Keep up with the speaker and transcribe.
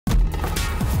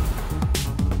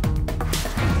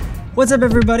What's up,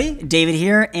 everybody? David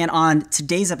here, and on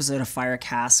today's episode of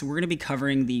Firecasts, we're going to be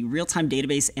covering the real-time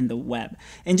database and the web.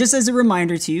 And just as a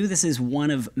reminder to you, this is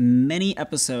one of many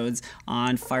episodes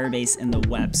on Firebase and the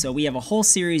web. So we have a whole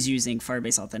series using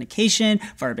Firebase authentication,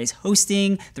 Firebase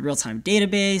hosting, the real-time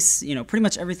database, pretty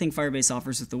much everything Firebase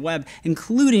offers with the web,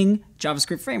 including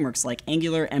JavaScript frameworks like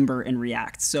Angular, Ember, and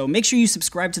React. So make sure you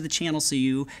subscribe to the channel so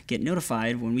you get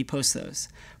notified when we post those.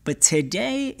 But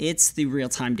today, it's the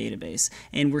real-time database,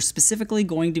 and we're specifically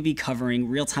going to be covering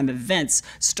real-time events,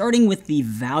 starting with the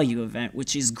value event,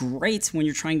 which is great when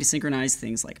you're trying to synchronize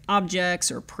things like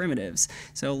objects or primitives.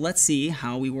 So let's see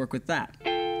how we work with that.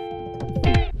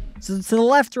 So to the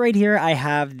left right here, I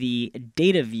have the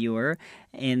data viewer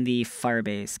in the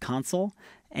Firebase console.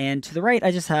 And to the right, I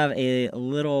just have a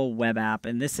little web app,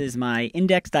 and this is my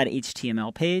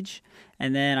index.html page.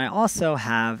 And then I also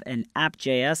have an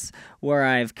app.js where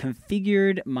I've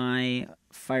configured my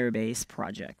Firebase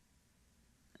project.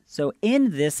 So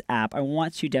in this app, I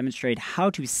want to demonstrate how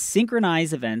to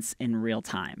synchronize events in real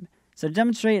time. So to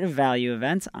demonstrate a value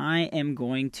event, I am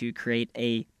going to create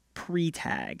a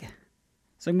pre-tag.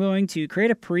 So I'm going to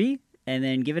create a pre and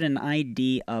then give it an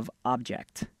ID of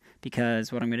object,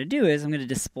 because what I'm going to do is I'm going to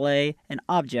display an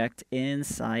object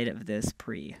inside of this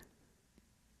pre.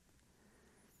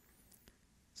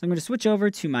 So I'm going to switch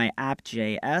over to my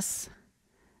app.js,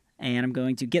 and I'm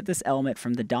going to get this element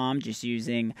from the DOM just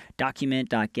using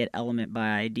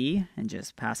document.getElementById and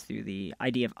just pass through the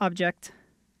ID of object.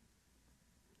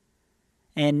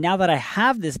 And now that I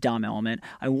have this DOM element,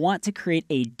 I want to create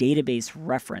a database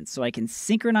reference so I can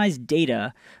synchronize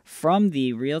data from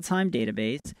the real-time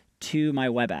database to my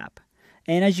web app.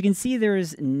 And as you can see, there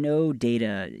is no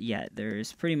data yet.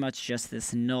 There's pretty much just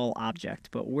this null object,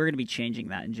 but we're going to be changing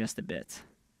that in just a bit.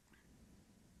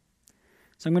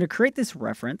 So I'm going to create this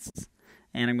reference,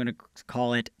 and I'm going to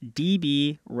call it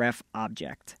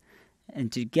dbrefObject.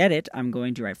 And to get it, I'm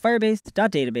going to write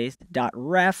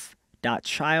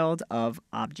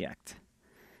firebase.database.ref.childOfObject.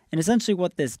 And essentially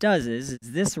what this does is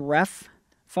this ref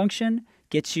function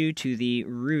gets you to the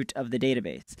root of the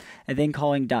database. And then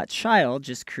calling .child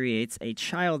just creates a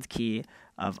child key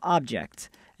of object.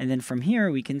 And then from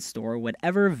here, we can store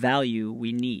whatever value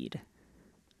we need.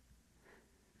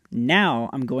 Now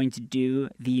I'm going to do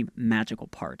the magical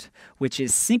part, which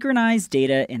is synchronize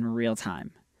data in real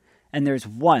time. And there's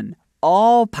one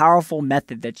all-powerful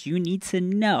method that you need to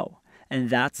know, and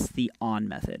that's the on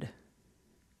method.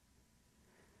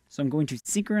 So I'm going to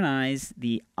synchronize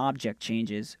the object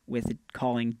changes with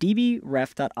calling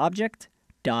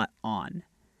dbref.object.on.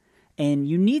 And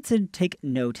you need to take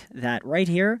note that right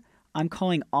here, I'm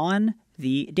calling on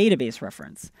the database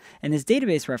reference. And this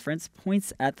database reference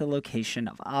points at the location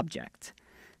of object.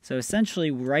 So essentially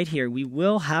right here, we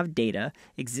will have data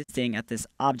existing at this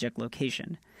object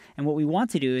location. And what we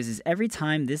want to do is every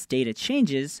time this data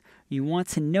changes, you want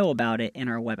to know about it in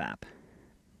our web app.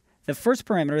 The first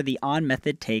parameter the on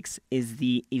method takes is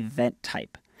the event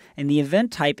type. And the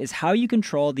event type is how you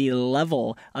control the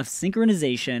level of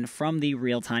synchronization from the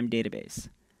real-time database.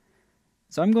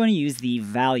 So I'm going to use the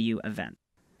value event.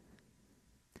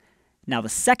 Now the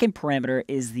second parameter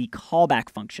is the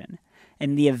callback function.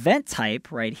 And the event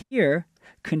type right here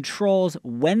controls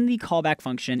when the callback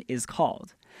function is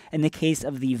called. In the case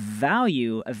of the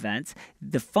value event,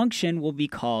 the function will be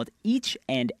called each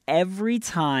and every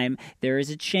time there is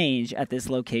a change at this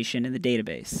location in the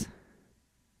database.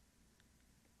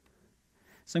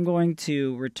 So I'm going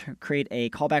to create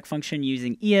a callback function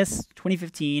using ES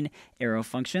 2015 arrow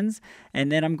functions,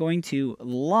 and then I'm going to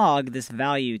log this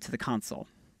value to the console.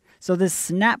 So this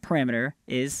snap parameter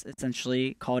is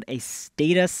essentially called a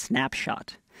data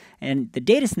snapshot. And the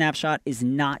data snapshot is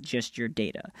not just your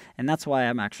data, and that's why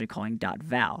I'm actually calling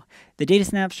 .val. The data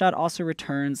snapshot also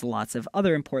returns lots of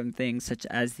other important things, such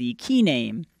as the key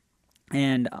name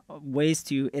and ways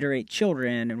to iterate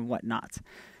children and whatnot.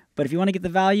 But if you want to get the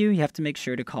value, you have to make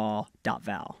sure to call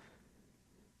 .val.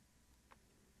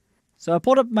 So I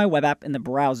pulled up my web app in the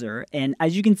browser, and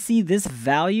as you can see, this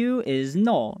value is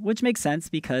null, which makes sense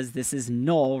because this is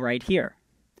null right here.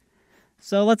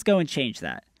 So let's go and change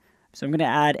that. So I'm going to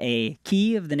add a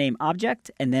key of the name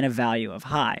object and then a value of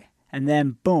hi. And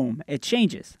then boom, it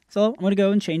changes. So I'm going to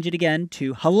go and change it again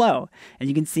to hello. And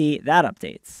you can see that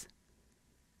updates.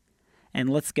 And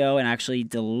let's go and actually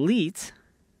delete.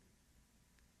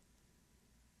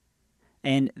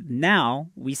 And now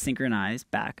we synchronize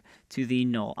back to the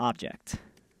null object.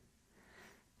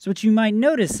 So what you might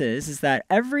notice is that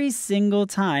every single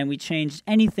time we changed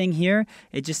anything here,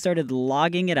 it just started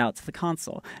logging it out to the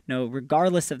console. No,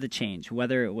 regardless of the change,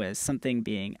 whether it was something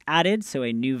being added, so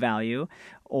a new value,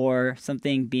 or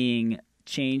something being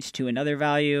changed to another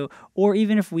value, or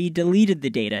even if we deleted the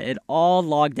data, it all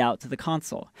logged out to the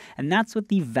console. And that's what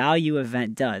the value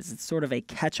event does. It's sort of a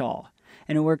catch-all.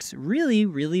 And it works really,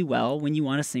 really well when you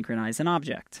want to synchronize an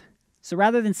object. So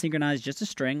rather than synchronize just a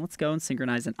string, let's go and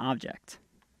synchronize an object.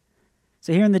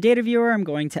 So here in the data viewer, I'm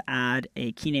going to add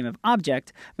a key name of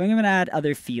object, but I'm going to add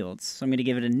other fields. So I'm going to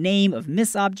give it a name of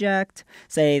Miss Object,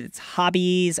 say its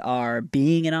hobbies are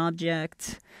being an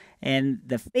object, and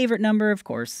the favorite number, of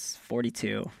course,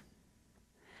 42.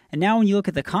 And now when you look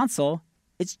at the console,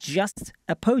 it's just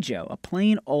a POJO, a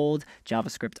plain old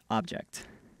JavaScript object.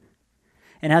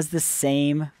 And has the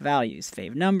same values,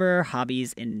 fav number,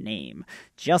 hobbies, and name,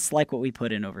 just like what we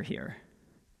put in over here.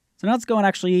 So now let's go and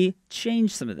actually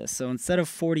change some of this. So instead of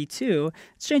 42,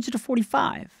 let's change it to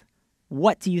 45.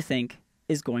 What do you think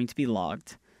is going to be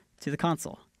logged to the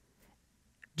console?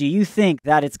 Do you think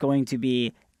that it's going to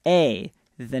be A,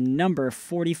 the number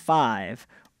 45,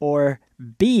 or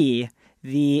B,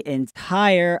 the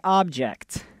entire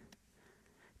object?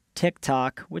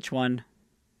 TikTok, which one?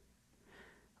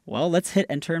 Well, let's hit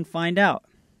enter and find out.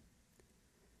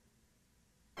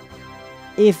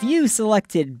 If you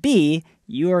selected B,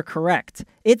 you are correct.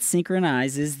 It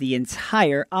synchronizes the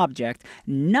entire object,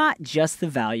 not just the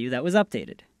value that was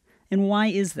updated. And why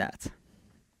is that?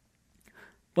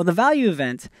 Well, the value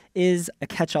event is a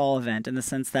catch-all event in the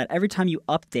sense that every time you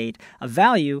update a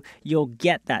value, you'll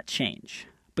get that change.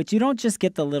 But you don't just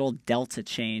get the little delta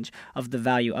change of the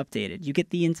value updated. You get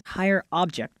the entire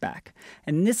object back.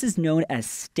 And this is known as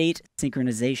state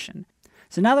synchronization.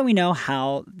 So now that we know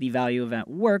how the value event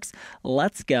works,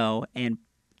 let's go and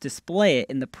display it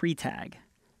in the pre-tag.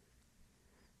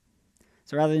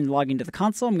 So rather than logging to the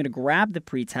console, I'm going to grab the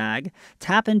pre-tag,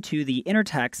 tap into the inner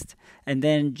text, and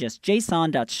then just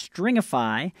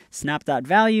json.stringify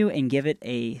snap.value and give it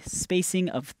a spacing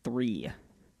of 3.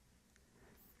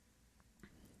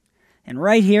 And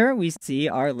right here, we see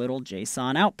our little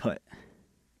JSON output.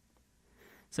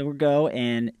 So we'll go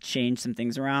and change some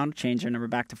things around, change our number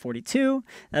back to 42.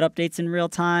 That updates in real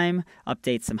time,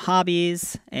 updates some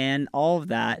hobbies, and all of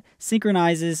that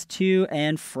synchronizes to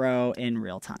and fro in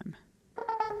real time.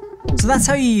 So that's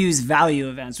how you use value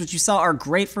events, which you saw are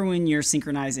great for when you're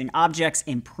synchronizing objects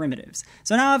and primitives.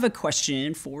 So now I have a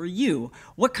question for you.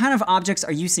 What kind of objects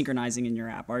are you synchronizing in your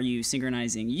app? Are you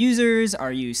synchronizing users?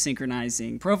 Are you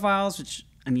synchronizing profiles? Which,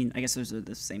 I mean, I guess those are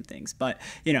the same things. But,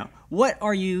 you know, what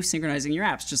are you synchronizing your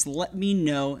apps? Just let me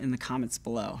know in the comments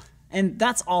below. And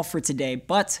that's all for today,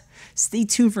 but stay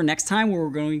tuned for next time where we're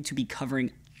going to be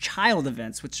covering child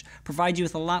events, which provide you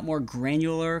with a lot more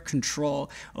granular control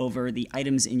over the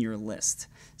items in your list.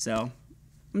 So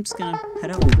I'm just gonna head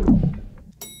out.